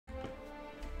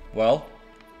Well,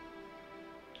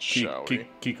 Shall we?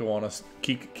 Kikowani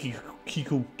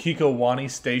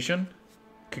Station.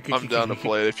 I'm down to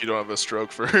play it if you don't have a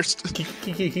stroke first.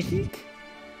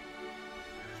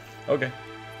 Okay.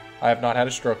 I have not had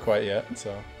a stroke quite yet,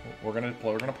 so we're gonna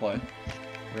play.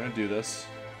 We're gonna do this.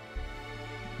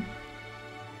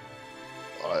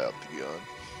 I have the gun.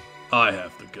 I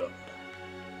have the gun.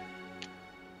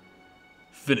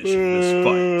 Finishing this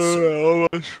fight.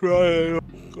 Almost Friday.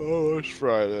 Almost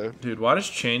Friday. Dude, why does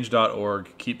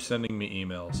change.org keep sending me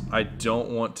emails? I don't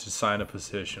want to sign a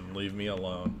petition. Leave me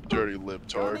alone. Dirty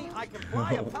libtard.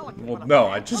 Well, no,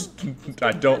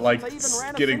 I don't like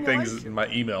getting things in my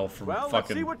email from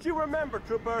fucking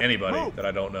anybody that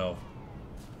I don't know.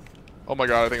 Oh my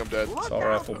god, I think I'm dead. Assault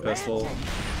rifle, pistol.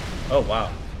 Oh,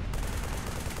 wow.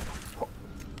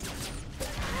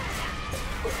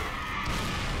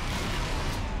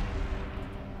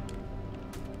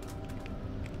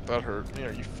 That hurt me.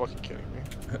 Are you fucking kidding me?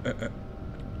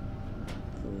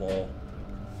 Lol.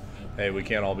 Hey, we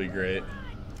can't all be great.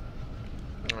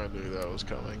 I knew that was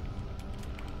coming.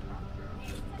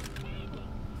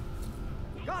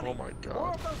 Oh my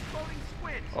god.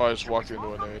 Oh, I just walked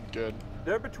into a nade. Good.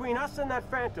 They're between us and that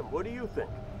phantom. What do you think?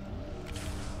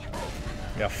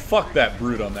 Yeah, fuck that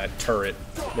brute on that turret.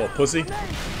 Little pussy.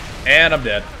 And I'm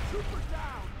dead.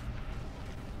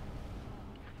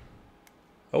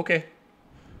 Okay.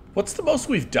 What's the most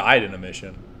we've died in a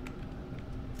mission?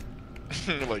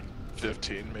 Like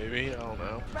 15 maybe? I don't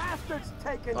know. Bastards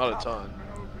taking Not a ton.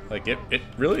 Like it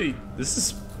really, this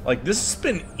has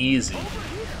been easy.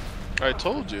 I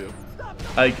told you.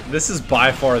 Like, this is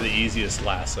by far the easiest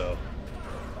lasso.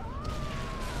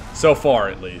 So far,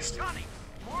 at least.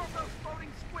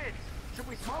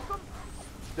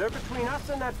 They're between us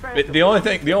and that phantom.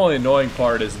 The only annoying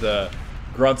part is the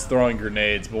grunts throwing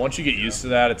grenades, but once you get used to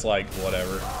that, it's like,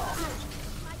 whatever.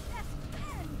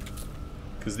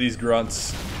 Because these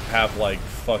grunts have, like,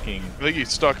 fucking... I think he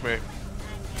stuck me.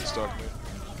 He stuck me.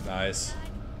 Nice.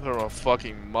 They're a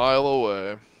fucking mile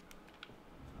away.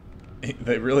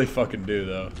 They really fucking do,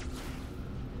 though.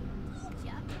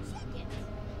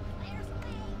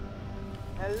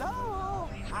 Hello,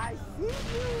 I see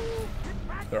you.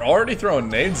 They're already throwing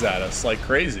nades at us like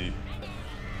crazy.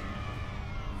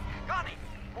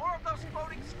 More of those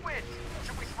floating squids.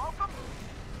 Should we smoke them?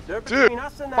 They're Dude, between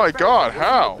us and that my phantom. god, What do you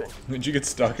how? think? Did you get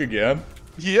stuck again?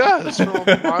 Yes, from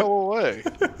a mile away.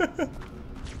 I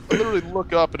literally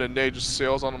look up and a nade just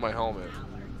sails onto my helmet.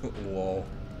 Lol.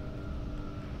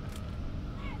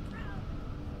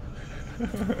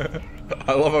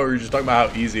 I love how we were just talking about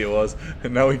how easy it was,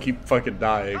 and now we keep fucking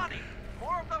dying.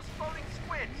 More of those floating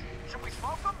squids. Should we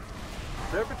smoke them?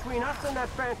 They're between us and that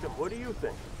phantom. What do you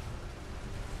think?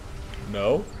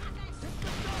 No?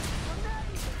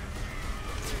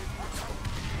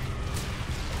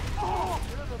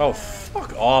 Oh,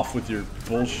 fuck off with your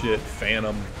bullshit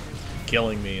phantom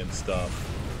killing me and stuff.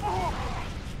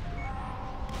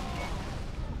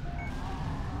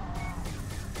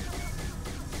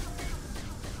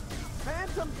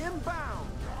 Phantom inbound.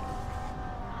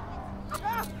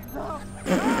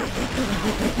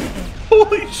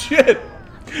 Holy shit!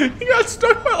 He got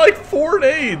stuck by like 4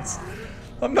 nades!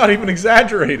 I'm not even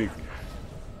exaggerating.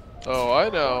 Oh, I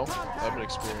know. I've been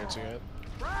experiencing it.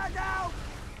 Frag out.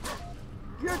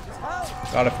 You're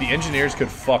tough. God, if the engineers could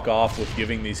fuck off with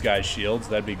giving these guys shields,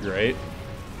 that'd be great.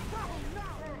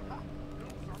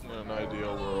 In an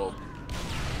ideal world.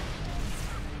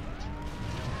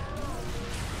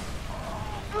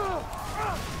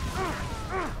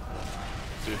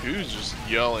 Dude, who's just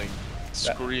yelling,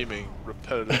 screaming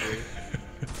repetitively?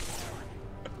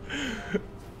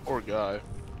 Poor guy.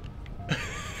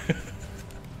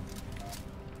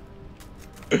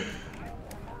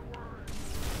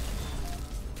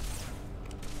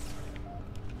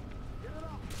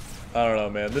 I don't know,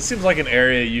 man. This seems like an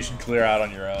area you should clear out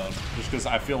on your own, just because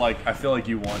I feel like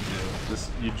you want to.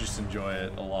 You just enjoy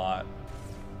it a lot.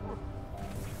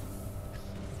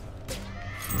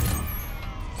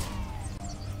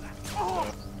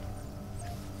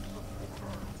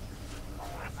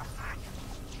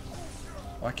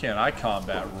 Why can't I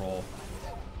combat roll?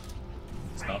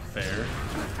 It's not fair.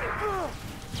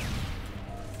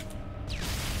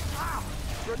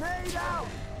 Grenade out.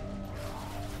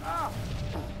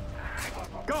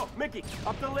 Go, Mickey.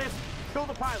 Up the lift. Kill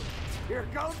the pilot. Here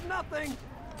goes nothing.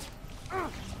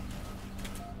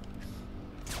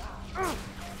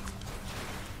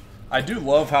 I do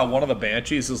love how one of the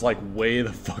Banshees is like way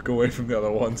the fuck away from the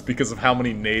other ones because of how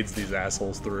many nades these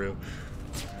assholes threw.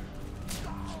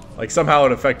 Like somehow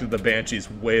it affected the Banshees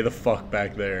way the fuck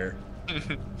back there.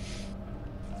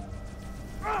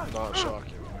 Not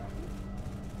shocking.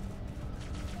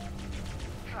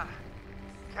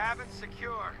 cabin's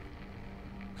secure.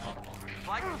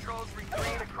 Flight controls read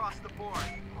green across the board.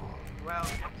 Well,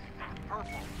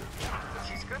 purple.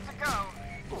 She's good to go.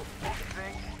 I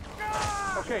think.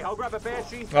 Okay, I'll grab a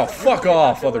Banshee. Oh, fuck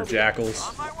off, other jackals.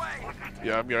 On my way.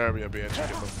 Yeah, I'm gonna have a Banshee. Get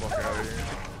the fuck out of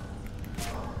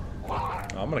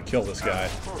here. I'm gonna kill this guy.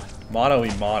 Mono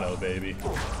y mono, baby.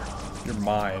 You're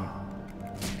mine.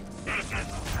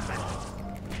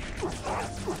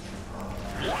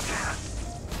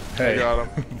 Hey. I got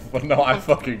him. But no, I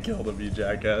fucking killed him, you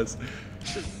jackass.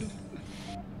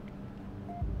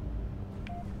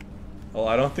 Well,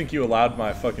 I don't think you allowed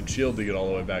my fucking shield to get all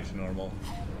the way back to normal.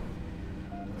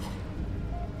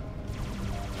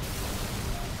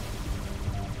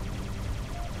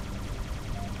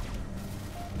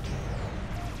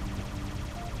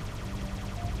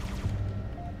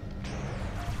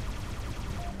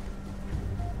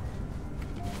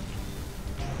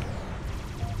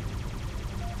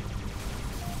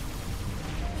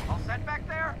 All set back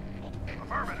there?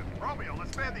 Affirmative. Romeo,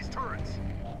 let's man these turrets.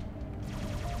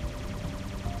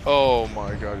 Oh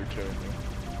my god, you're kidding me.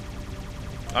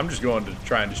 I'm just going to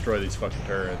try and destroy these fucking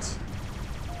turrets.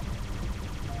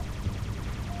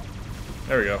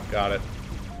 There we go, got it.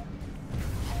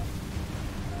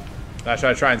 Now,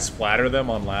 should I try and splatter them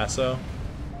on LASO?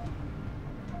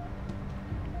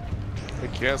 I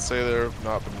can't say there have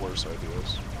not been worse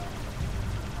ideas.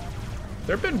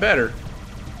 There have been better.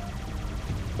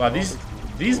 Wow,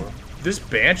 this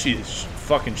Banshee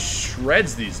fucking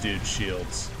shreds these dudes'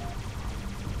 shields.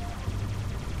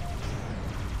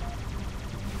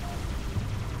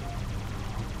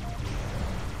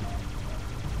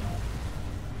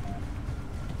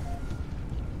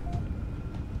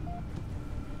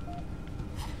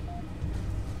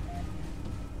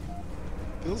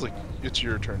 Feels like it's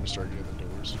your turn to start getting the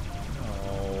doors.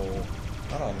 Oh,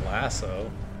 not on LASO.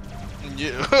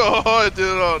 Yeah, I did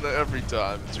it on every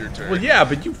time. It's your turn. Well, yeah,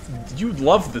 but you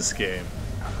love this game.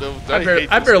 No,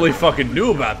 I barely fucking knew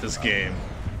about this game.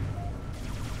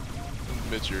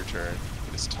 It's your turn.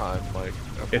 It's time, Mike.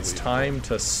 It's time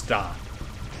to stop.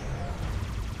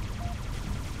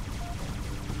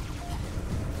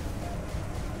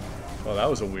 Well, that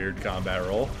was a weird combat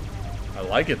roll. I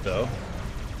like it, though.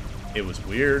 It was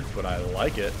weird, but I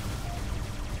like it.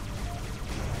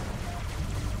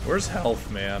 Where's health,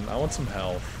 man? I want some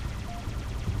health.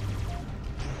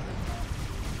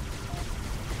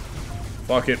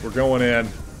 Fuck it, we're going in.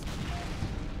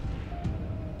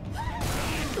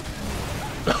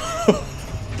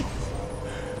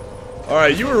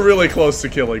 Alright, you were really close to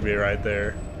killing me right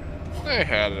there. I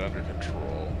had it under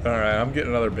control. Alright, I'm getting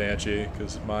another Banshee,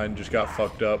 because mine just got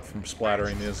fucked up from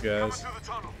splattering these guys.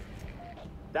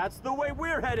 That's the way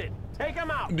we're headed. Take them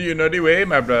out. Do you know the way,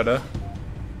 my brother?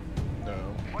 No.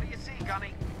 What do you see,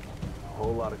 Gunny? A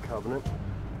whole lot of Covenant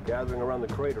gathering around the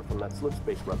crater from that slip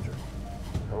space rupture.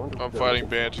 I'm fighting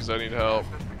Banshees. I need help.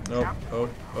 Oh,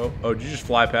 did you just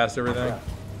fly past everything?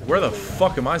 Where the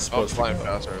fuck am I I'm supposed to flying go?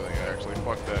 past everything, actually.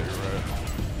 Fuck that, you're right.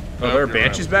 Oh, there are You're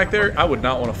Banshees right. back there? I would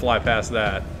not want to fly past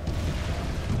that.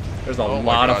 There's a Oh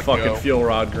my lot of God, fucking go. fuel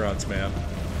rod grunts, man.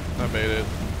 I made it.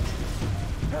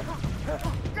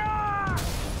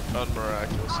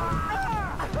 Unmiraculously.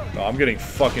 Oh, I'm getting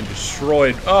fucking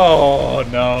destroyed. Oh,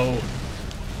 no.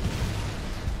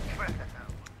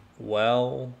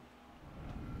 Well,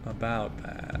 about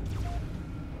that.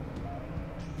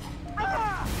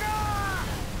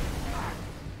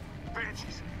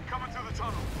 Banshees, coming through the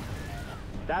tunnel.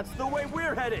 That's the way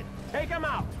we're headed. Take them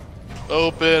out.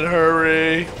 Open,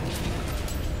 hurry.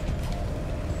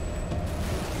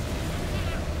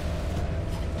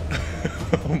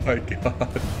 Oh my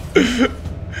god.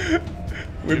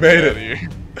 We made Get it. out of here.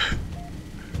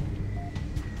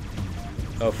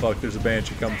 Oh fuck, there's a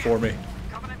Banshee coming for me.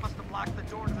 Covenant must have blocked the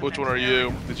door to the Which one next are you?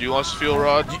 area. Did you launch the fuel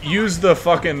rod? Use the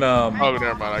fucking, Oh,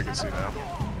 never mind. I can see now.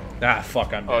 Ah,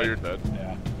 fuck, I'm dead. Oh, you're dead.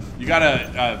 Yeah. You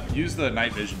gotta, use the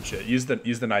night vision shit. Use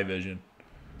the night vision.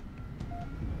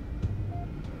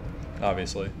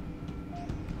 Obviously.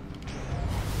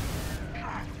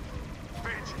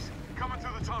 Banshees, coming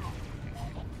through the tunnel.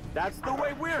 That's the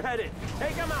way we're headed.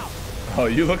 Take them out. Oh,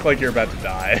 you look like you're about to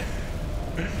die.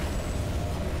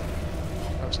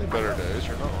 I've seen better days.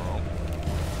 You're not wrong.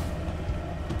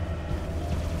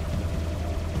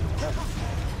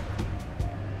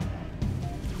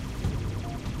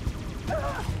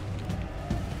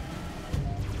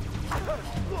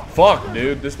 Fuck,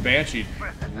 dude, this Banshee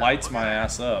lights my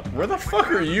ass up. Where the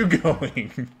fuck are you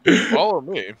going? Follow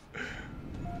me.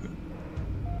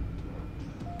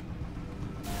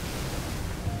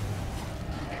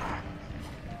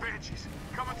 Banshees,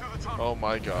 coming through the Oh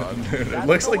my god. It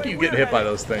looks like you get hit by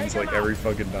those things like every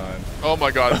fucking time. Oh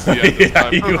my god, it's the end this Yeah,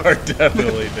 time. you are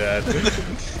definitely dead.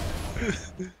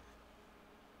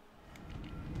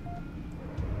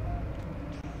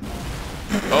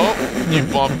 Oh, you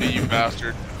bumped me, you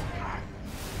bastard.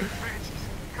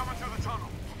 Coming through the tunnel.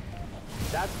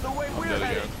 That's the way we're dead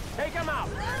headed. again. Take him out.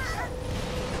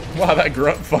 Wow, that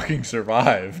grunt fucking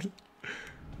survived.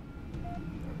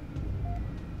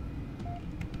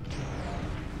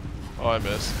 Oh, I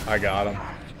missed. I got him.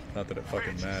 Not that it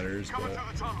fucking matters, Coming but...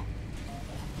 through the tunnel.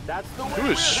 That's the way Who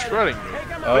we're is headed. shredding me? Take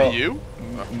him Oh. out. Wait, you?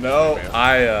 No, man.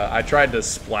 I tried to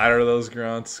splatter those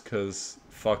grunts because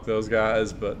fuck those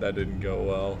guys, but that didn't go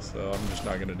well, so I'm just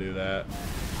not gonna do that.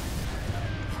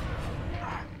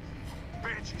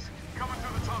 Banshees, coming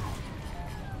through the tunnel.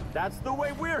 That's the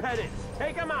way we're headed.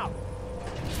 Take him out.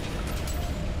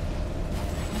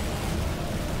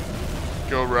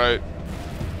 Go right.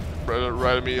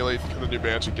 Right immediately to the new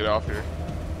Banshee. Get off here.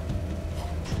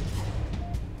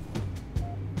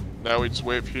 Now we just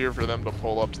wait here for them to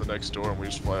pull up to the next door and we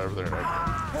just fly over there and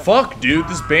open it. Fuck, dude,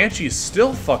 this Banshee is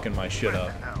still fucking my shit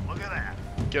up. Now, look at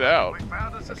that. Get out. We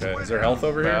found us a Okay, split is there health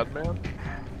over here? Bad man?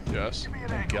 Yes. Give me an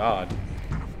Thank angle. God.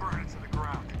 I'm gonna burn it to the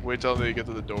ground. Wait till they get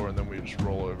to the door and then we just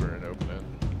roll over and open it.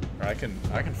 I can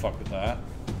fuck with that.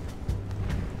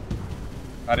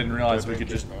 I didn't realize we could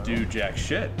just do jack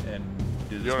shit and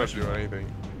do this. You don't have to mission. do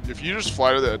anything. If you just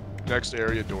fly to the next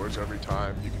area doors every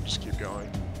time, you can just keep going.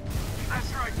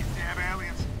 That's right, you damn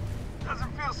aliens.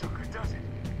 Doesn't feel so good, does it?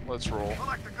 Let's roll. Well,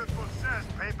 like the good book says,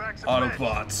 payback's a bitch.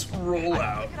 Autobots, roll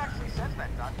out. It actually says that,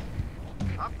 Dutch.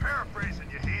 I'm paraphrasing,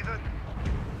 you heathen.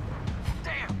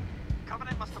 Damn!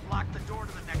 Covenant must have blocked the door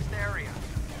to the next area.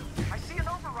 I see an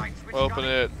override switch. Open Gunny.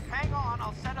 it. Hang on,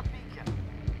 I'll set a beacon.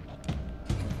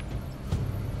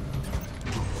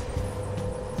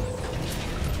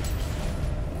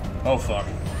 Oh fuck.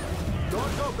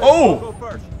 Doors open. Oh! I'll go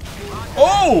first.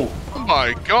 Oh! Oh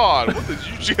my god, what did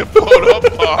you get blown up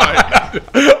by?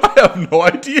 I have no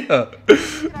idea.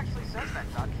 It actually says that,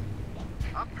 Dutch.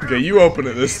 I'm Okay, you open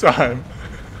it this time.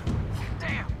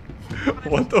 Damn!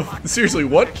 What the seriously,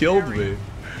 what killed me?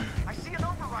 I see an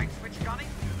override switch, Gunny.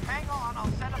 Hang on,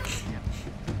 I'll set a beacon.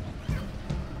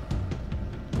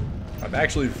 I'm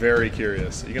actually very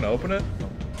curious. Are you gonna open it?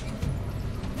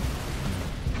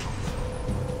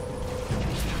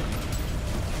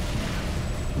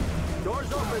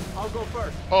 Doors open. I'll go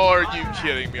first. Oh, are you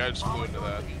kidding me? I just flew into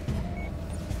that.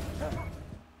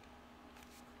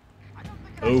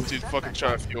 Oh, Dude, fucking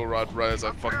shot a fuel rod right as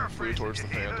I fucking flew towards the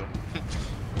Phantom.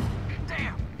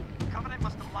 Damn! Covenant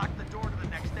must have locked the door to the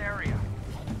next area.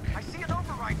 I see an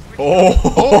override switch.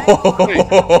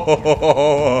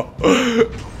 oh!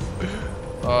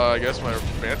 I guess my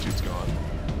Banshee's gone.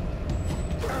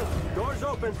 Doors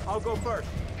open. I'll go first.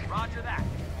 Roger that.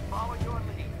 Follow your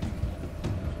lead.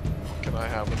 Can I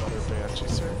have another Banshee,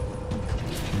 sir?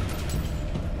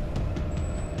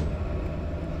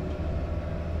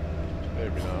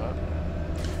 Maybe not.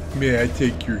 May I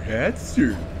take your hat,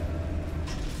 sir?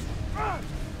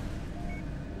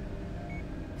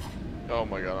 Oh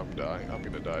my god, I'm dying. I'm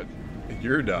gonna die.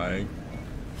 You're dying.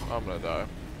 I'm gonna die.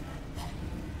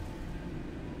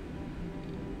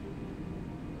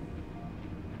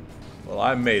 Well,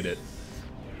 I made it.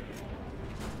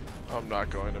 I'm not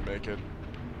going to make it.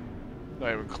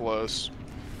 Not even close.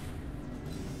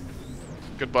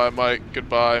 Goodbye, Mike.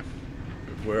 Goodbye.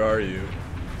 Where are you?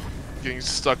 Getting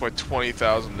stuck by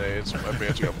 20,000 nades. My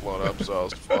Banshee got blown up, so I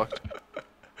was fucked.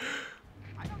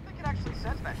 I don't think it actually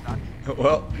says that, Dutch.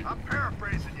 Well, I'm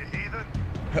paraphrasing, you heathen.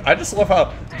 I just love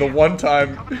how the one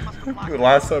time, the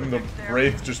last time the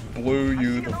Wraith just blew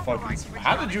you the fucking...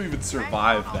 How did you even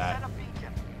survive that?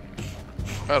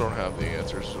 I don't have the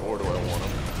answers, or do I want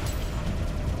them?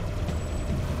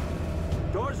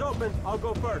 Doors open. I'll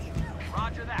go first.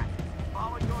 Roger that.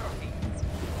 Follow your lead.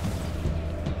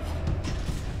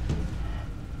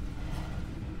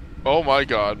 Oh my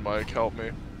god, Mike, help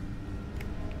me.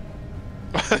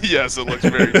 Yes, it looks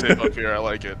very safe up here. I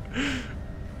like it.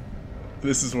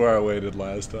 This is where I waited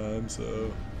last time,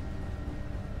 so...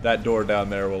 That door down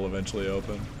there will eventually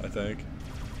open, I think.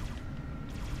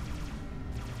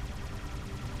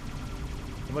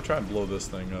 I'm gonna try and blow this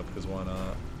thing up, because why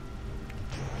not?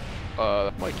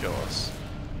 That might kill us.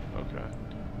 Okay.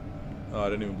 Oh, I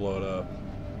didn't even blow it up.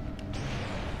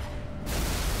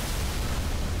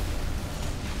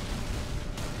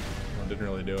 Well, it didn't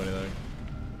really do anything.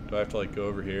 Do I have to, like, go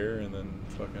over here and then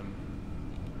fucking...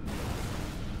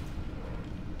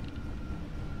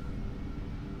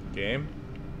 Game?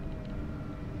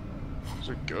 There's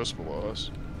a ghost below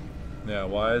us. Yeah,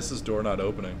 why is this door not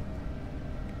opening?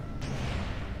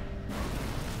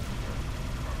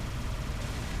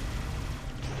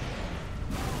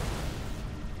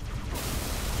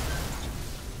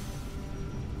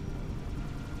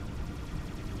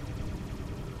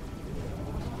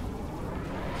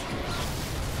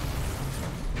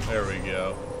 There we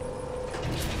go.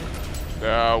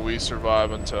 Now we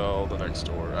survive until the next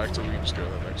door. Actually, we can just go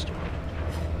to the next door.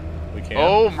 We can't.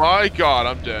 Oh my god,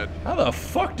 I'm dead. How the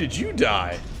fuck did you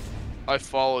die? I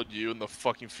followed you and the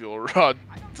fucking fuel rod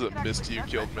that missed you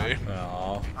killed me.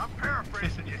 Aw. I'm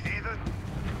paraphrasing you, heathen.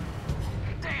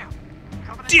 Damn.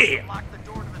 Damn. Lock the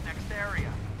door to the next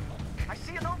area. I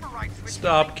see an override switch.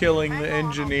 Stop killing the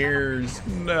engineers.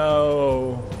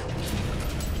 No.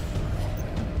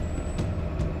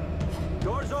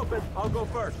 Door's open. I'll go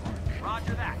first.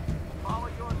 Roger that. Follow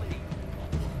your lead.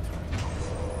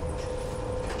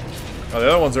 Oh, the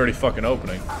other one's already fucking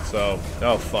opening. So,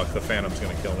 oh fuck, the Phantom's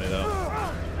gonna kill me though.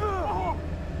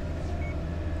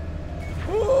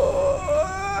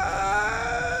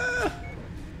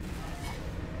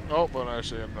 Oh, but I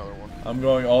actually have another one. I'm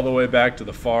going all the way back to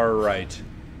the far right.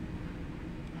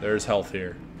 There's health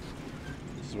here.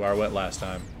 This is where I went last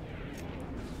time.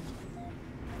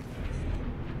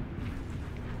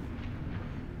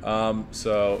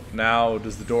 So now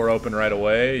does the door open right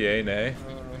away? Yay, nay?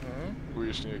 We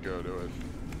just need to go to it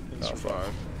and Oh,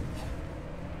 survive.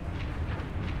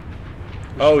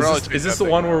 Oh, is this the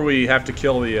one where we have to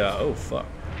kill the, oh fuck.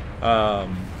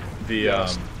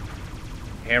 Yes.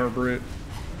 Hammer Brute?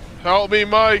 Help me,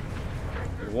 Mike!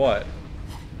 What?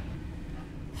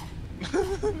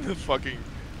 The fucking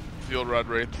field rod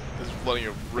rate is letting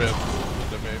it rip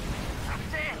into me.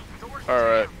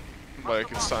 Alright,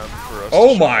 Mike, it's time for us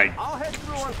Oh to my! I'll head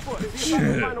through on foot. See if I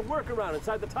can find a workaround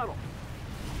inside the tunnel.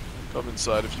 come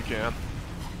inside if you can.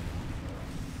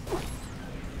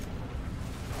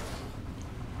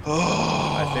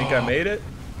 I think I made it.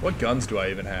 What guns do I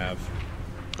even have?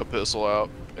 A pistol out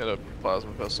and a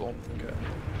plasma pistol. Okay.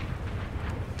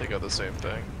 They got the same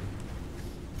thing.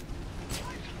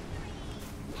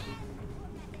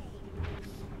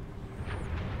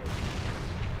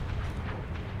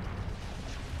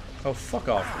 Oh, fuck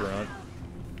off, Grunt.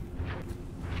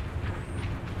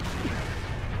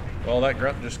 Well, that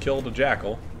Grunt just killed a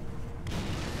Jackal.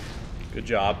 Good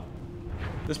job.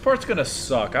 This part's gonna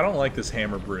suck. I don't like this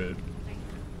Hammer Brood.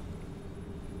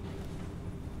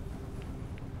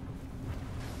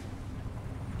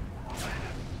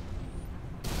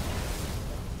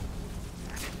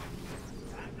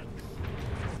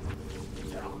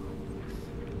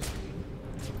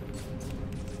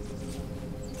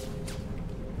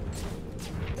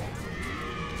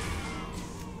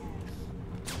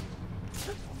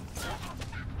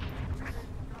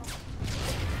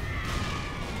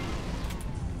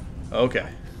 Okay.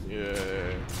 Yeah.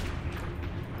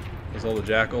 Those all the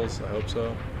Jackals? I hope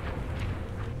so.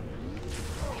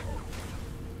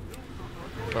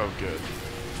 Oh, good.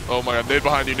 Oh my god, nade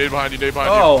behind you, nade behind you, nade behind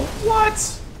Oh,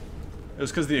 what? It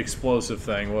was because the explosive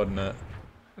thing, wasn't it?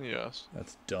 you. Yes.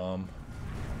 That's dumb.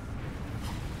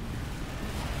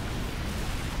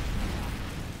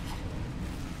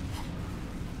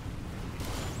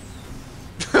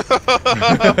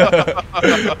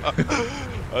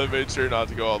 I made sure not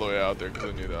to go all the way out there because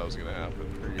I knew that was going to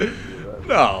happen.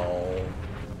 No.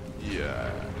 Yeah.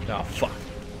 Oh, fuck.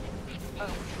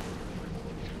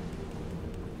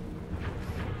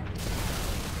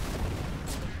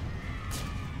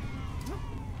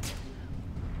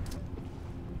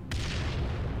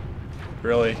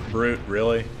 Really? Brute,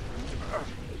 really?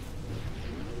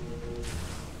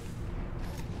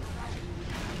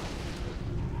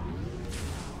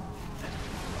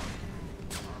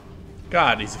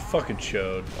 God, he's a fucking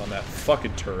chode on that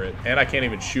fucking turret. And I can't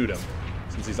even shoot him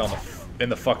since he's on the in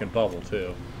the fucking bubble,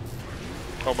 too.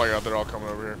 Oh my god, they're all coming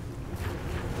over here.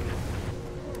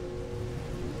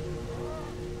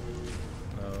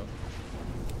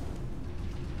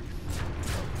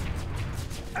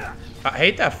 I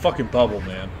hate that fucking bubble,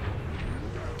 man.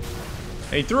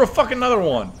 And he threw a fucking another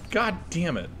one. God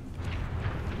damn it.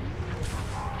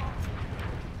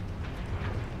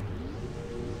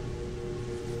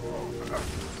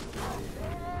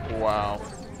 Wow.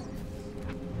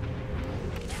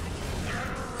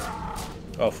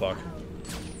 Oh, fuck.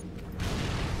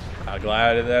 I'm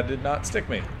glad that did not stick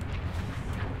me.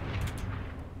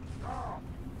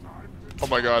 Oh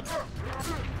my god.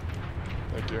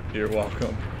 Thank you. You're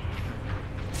welcome.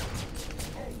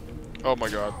 Oh my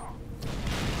god.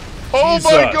 Oh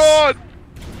Jesus. my god!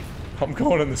 I'm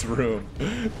going in this room.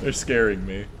 They're scaring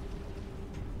me.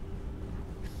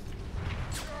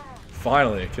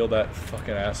 Finally, I killed that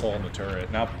fucking asshole in the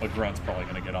turret. Now a Grunt's probably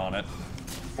gonna get on it.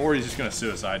 Or he's just gonna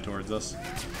suicide towards us.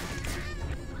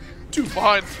 Dude,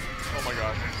 behind! Oh my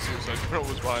god. Suicide Drill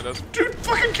was behind us. Dude,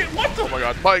 fucking kid, what the? Oh my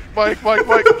god. Mike! Oh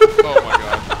my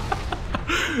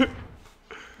god.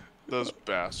 Those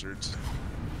bastards.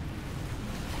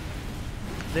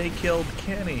 They killed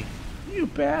Kenny. You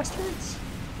bastards.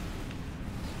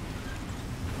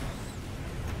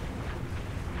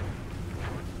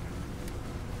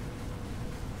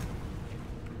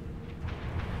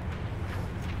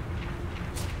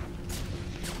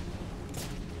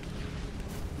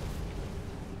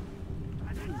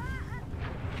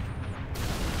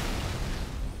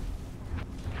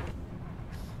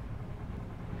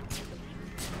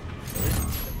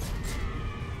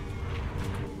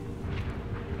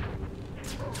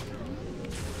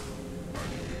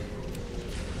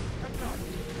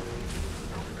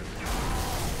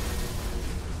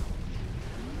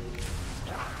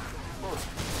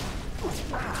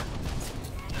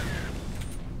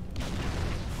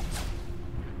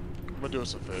 I'm gonna do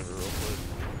us a favor real quick.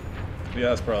 Yeah,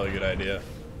 that's probably a good idea.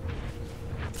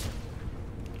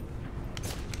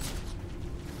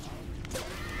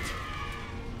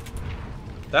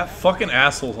 That fucking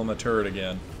asshole's on the turret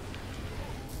again.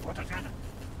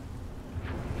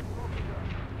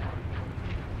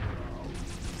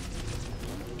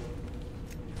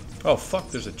 Oh fuck,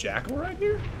 there's a jackal right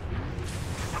here?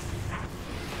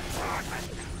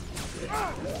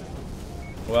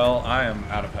 Well, I am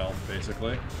out of health,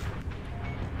 basically.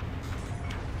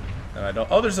 And I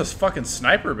don't... Oh, there's this fucking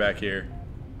sniper back here.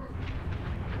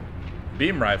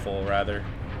 Beam rifle, rather.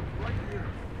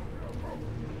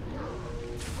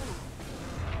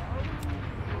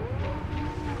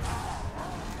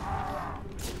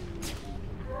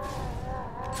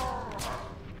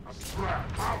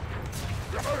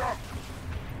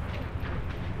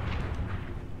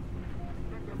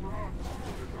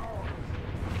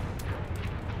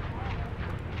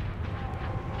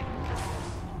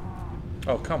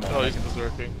 Oh, come on. Oh, he's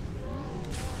berserking.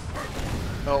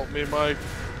 Help me, Mike.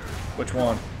 Which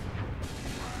one?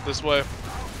 This way.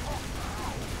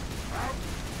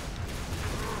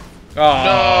 Oh,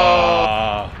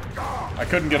 no! I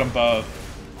couldn't get them both.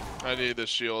 I needed the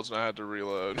shields and I had to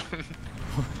reload.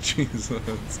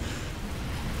 Jesus.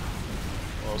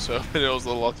 Also, it was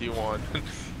the lucky one.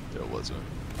 It wasn't.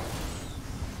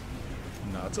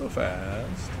 Not so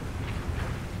fast.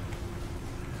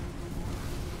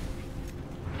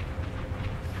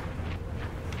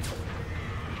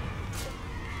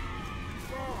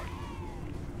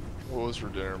 What was for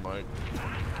dinner, Mike?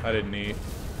 I didn't eat.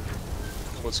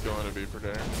 What's going to be for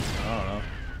dinner? I don't know.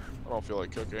 I don't feel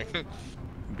like cooking.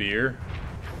 Beer?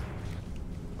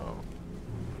 Oh.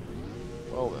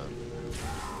 Well then.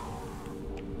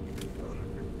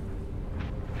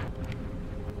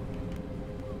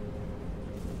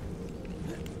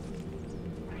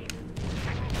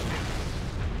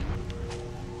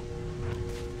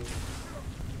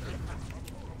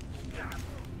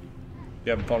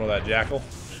 You having fun with that jackal?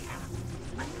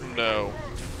 No.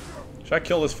 Should I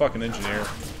kill this fucking engineer?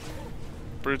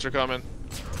 Brutes are coming.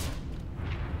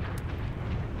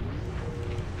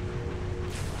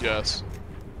 Yes.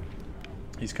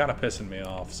 He's kind of pissing me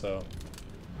off, so...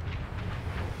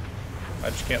 I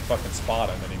just can't fucking spot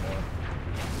him anymore.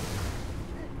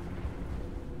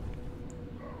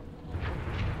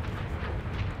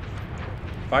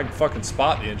 If I can fucking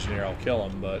spot the engineer, I'll kill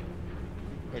him, but...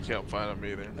 I can't find him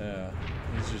either. Yeah,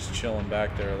 he's just chilling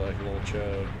back there like a little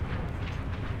chode.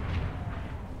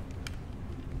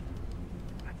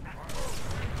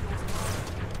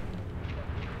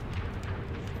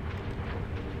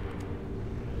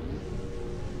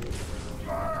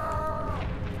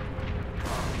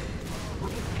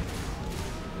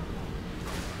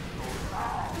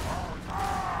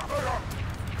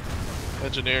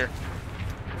 Engineer.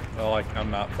 Well, like,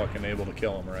 I'm not fucking able to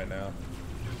kill him right now.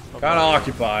 Kind of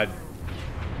occupied.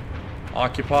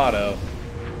 Occupado.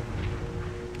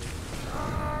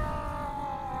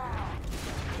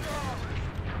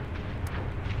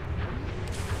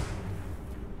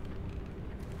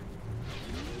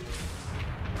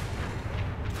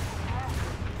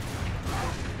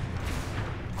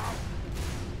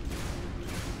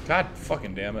 God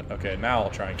fucking damn it. Okay, now I'll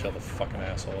try and kill the fucking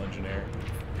asshole engineer.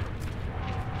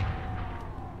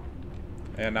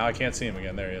 And now I can't see him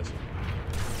again. There he is.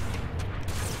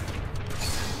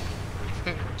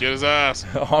 Get his ass.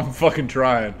 I'm fucking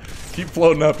trying. Keep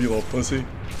floating up, you little pussy.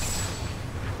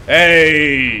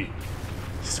 Hey!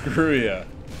 Screw ya.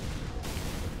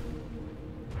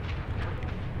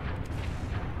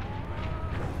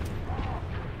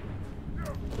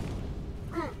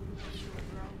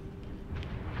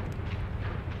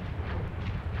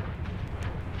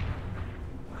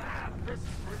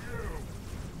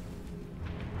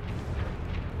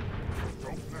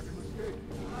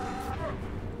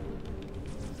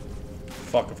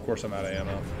 Fuck, of course I'm out of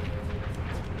ammo.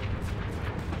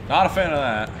 Not a fan of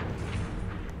that.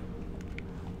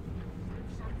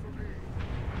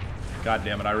 God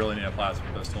damn it, I really need a plasma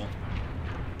pistol.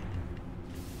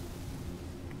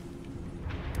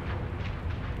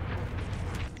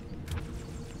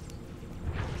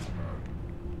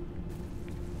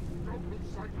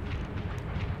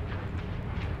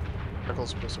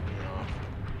 Eccles pissing me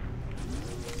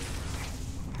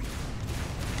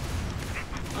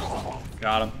off.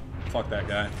 Got him. Fuck that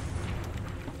guy.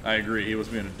 I agree, he was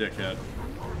being a dickhead.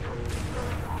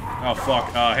 Oh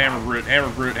fuck, hammer brute, hammer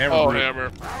brute, hammer brute.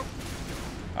 Hammer.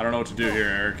 I don't know what to do here,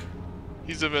 Eric.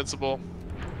 He's invincible.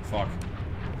 Fuck.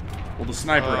 Will the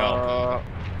sniper help?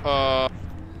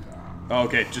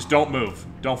 Okay, just don't move.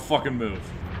 Don't fucking move.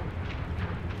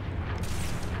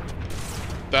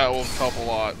 That will help a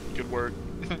lot. Good work.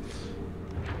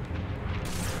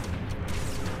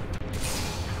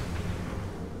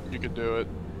 You can do it.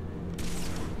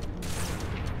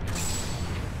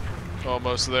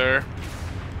 Almost there.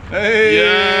 Hey!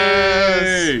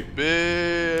 Yes!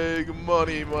 Big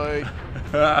money, Mike.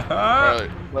 Alright,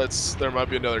 there might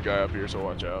be another guy up here, so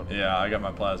watch out. Yeah, I got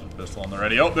my plasma pistol on the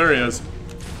ready. Oh, there he is.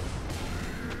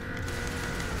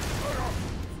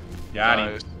 Got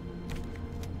him.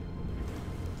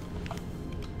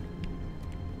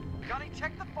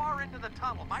 Check the far end of the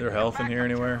tunnel. Is there health in here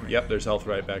anywhere? Yep, there's health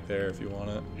right back there if you want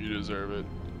it. You deserve it.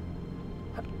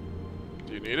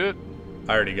 Do you need it?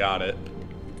 I already got it.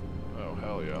 Oh,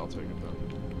 hell yeah, I'll take it then.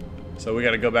 So we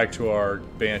gotta go back to our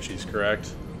Banshees,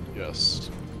 correct?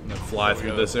 Yes. And then fly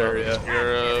through this area.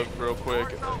 Scarab, real quick.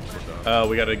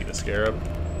 We gotta get the Scarab.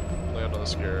 Land on the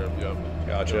Scarab, yep.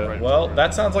 Gotcha. Right Well,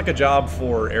 that sounds like a job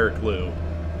for Eric Liu.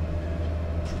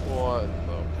 What?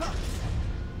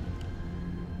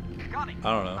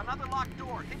 I don't know.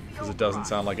 Because it doesn't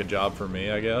sound like a job for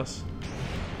me, I guess.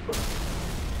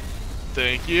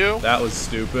 Thank you. That was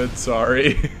stupid,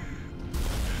 sorry.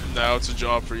 Now it's a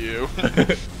job for you.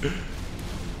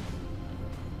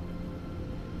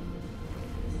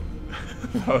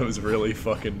 That was really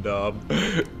fucking dumb.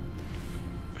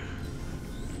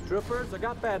 Troopers, I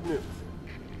got bad news.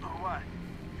 Oh, what?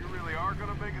 You really are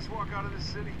gonna make us walk out of this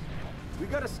city? We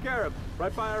got a Scarab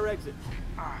right by our exit.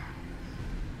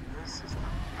 This is the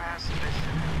fast mission.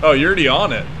 Oh, you're already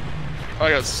on it.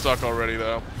 I got stuck already,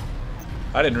 though.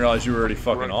 I didn't realize you were already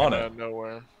fucking on it. Out of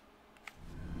nowhere.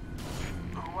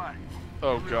 Oh, what?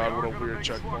 Oh god, what a weird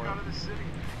checkpoint.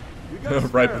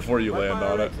 Right before you land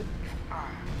on it.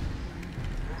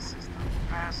 This is the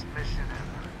fast mission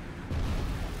ever.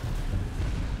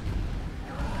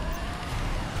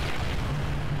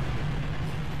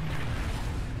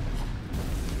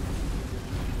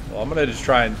 Well, I'm gonna just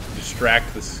try and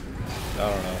distract this, I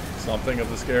don't know, something of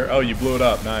the scare. Oh, you blew it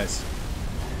up, nice.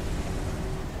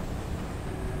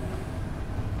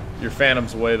 Your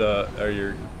Phantom's way or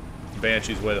your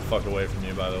Banshee's way the fuck away from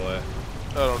you, by the way.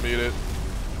 I don't need it.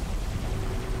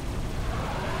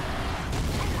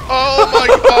 Oh my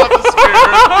god,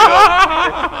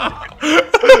 the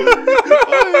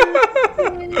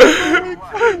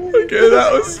Okay,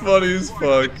 that was funny as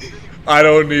fuck. I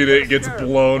don't need it, gets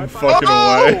blown fucking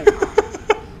away. I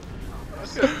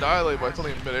just got annihilated by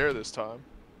something in midair this time.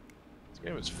 This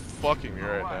game is fucking me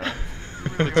right now.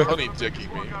 It's honey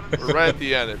dicking me. We're right at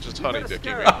the end, it's just honey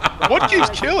dicking me. What keeps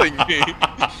killing me?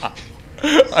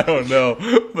 I don't know,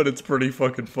 but it's pretty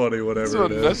fucking funny, whatever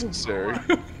it is. It's unnecessary.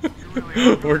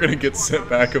 We're gonna get sent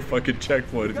back a fucking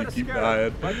checkpoint if you keep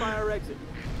dying. Right by our exit.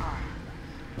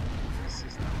 This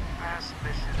is the fast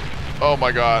mission. Oh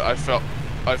my god, I fell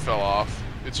off.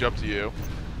 It's up to you.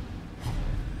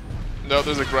 No,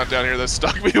 there's a grunt down here that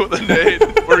stuck me with a nade.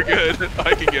 We're good.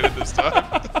 I can get it this time.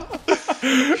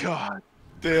 God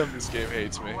damn, this game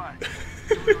hates me. What?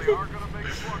 You really are gonna make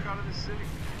us walk out of this city?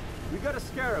 We got a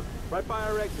Scarab right by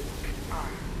our exit.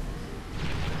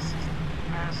 This is the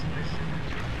fast mission.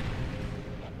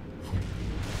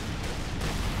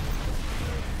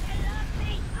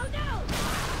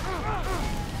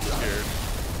 Scared.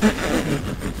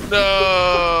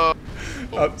 No.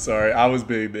 I'm sorry, I was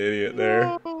being the idiot there.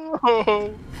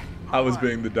 No. I was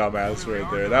being the dumbass right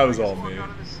there. That was all me.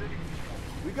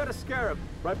 We got a Scarab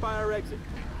right by our exit.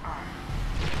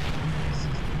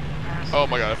 Oh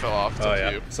my god, I fell off. It's Oh up to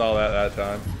yeah, you. saw that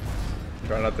time.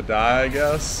 Try not to die, I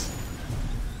guess.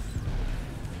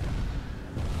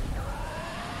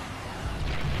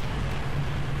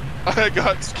 I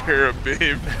got Scarab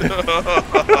beamed.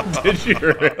 Did you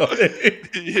really?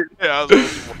 Yeah, I was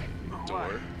looking the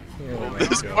door. Oh my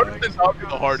This God. part is not the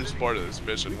hardest part of this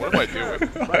mission. What am I doing?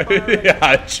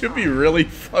 Yeah, it should be really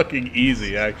fucking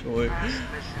easy, actually.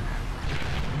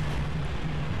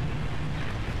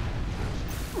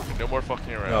 No more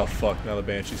fucking around. Oh fuck, now the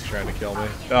Banshee's trying to kill me.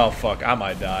 Oh fuck, I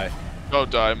might die. Don't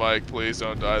die, Mike. Please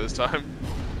don't die this time.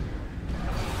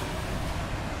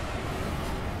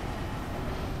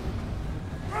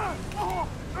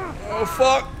 Oh,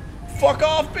 fuck. Fuck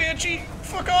off, Banshee.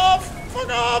 Fuck off. Fuck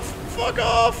off. Fuck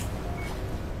off.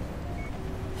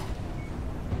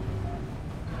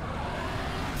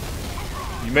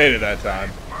 You made it that time.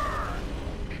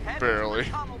 Barely.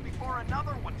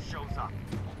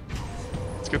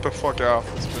 Let's get the fuck out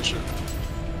of this mission.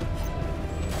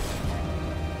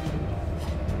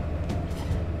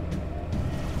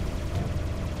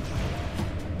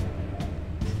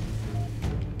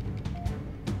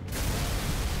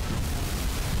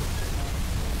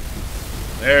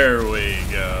 There we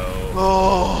go.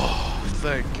 Oh,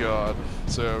 thank God.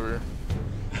 It's over.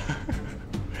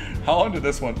 How long did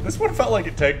this one? This one felt like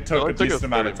it took a decent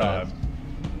amount of time.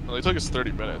 Minutes. Well, it took us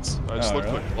 30 minutes. I just looked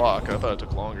at the clock. I thought it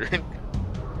took longer.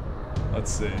 Let's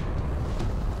see.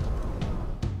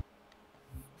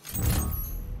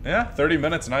 Yeah, 30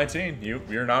 minutes 19.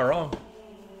 You're not wrong.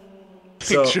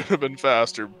 So, it should have been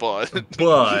faster, but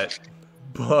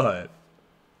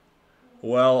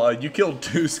well, you killed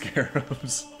 2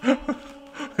 scarabs.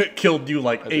 It killed you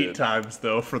like 8 times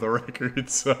though, for the record.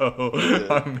 So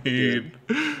I mean,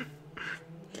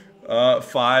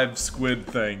 5 squid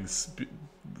things.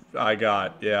 I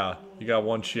got, yeah. You got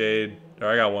 1 shade. Or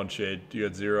I got 1 shade. You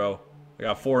got 0. I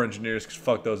got 4 engineers, because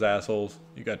fuck those assholes.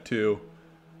 You got 2.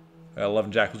 I got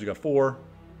 11 jackals. You got 4.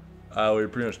 We were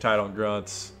pretty much tied on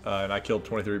grunts. And I killed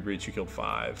 23 breach. You killed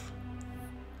 5.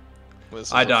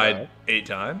 I died 8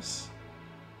 times.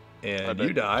 And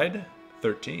you died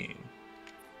 13.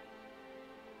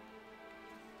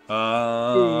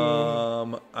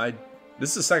 This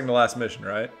is the second to last mission,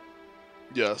 right?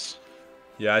 yes.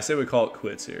 Yeah, I say we call it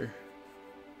quits here.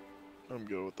 I'm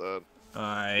good with that.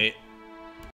 Alright.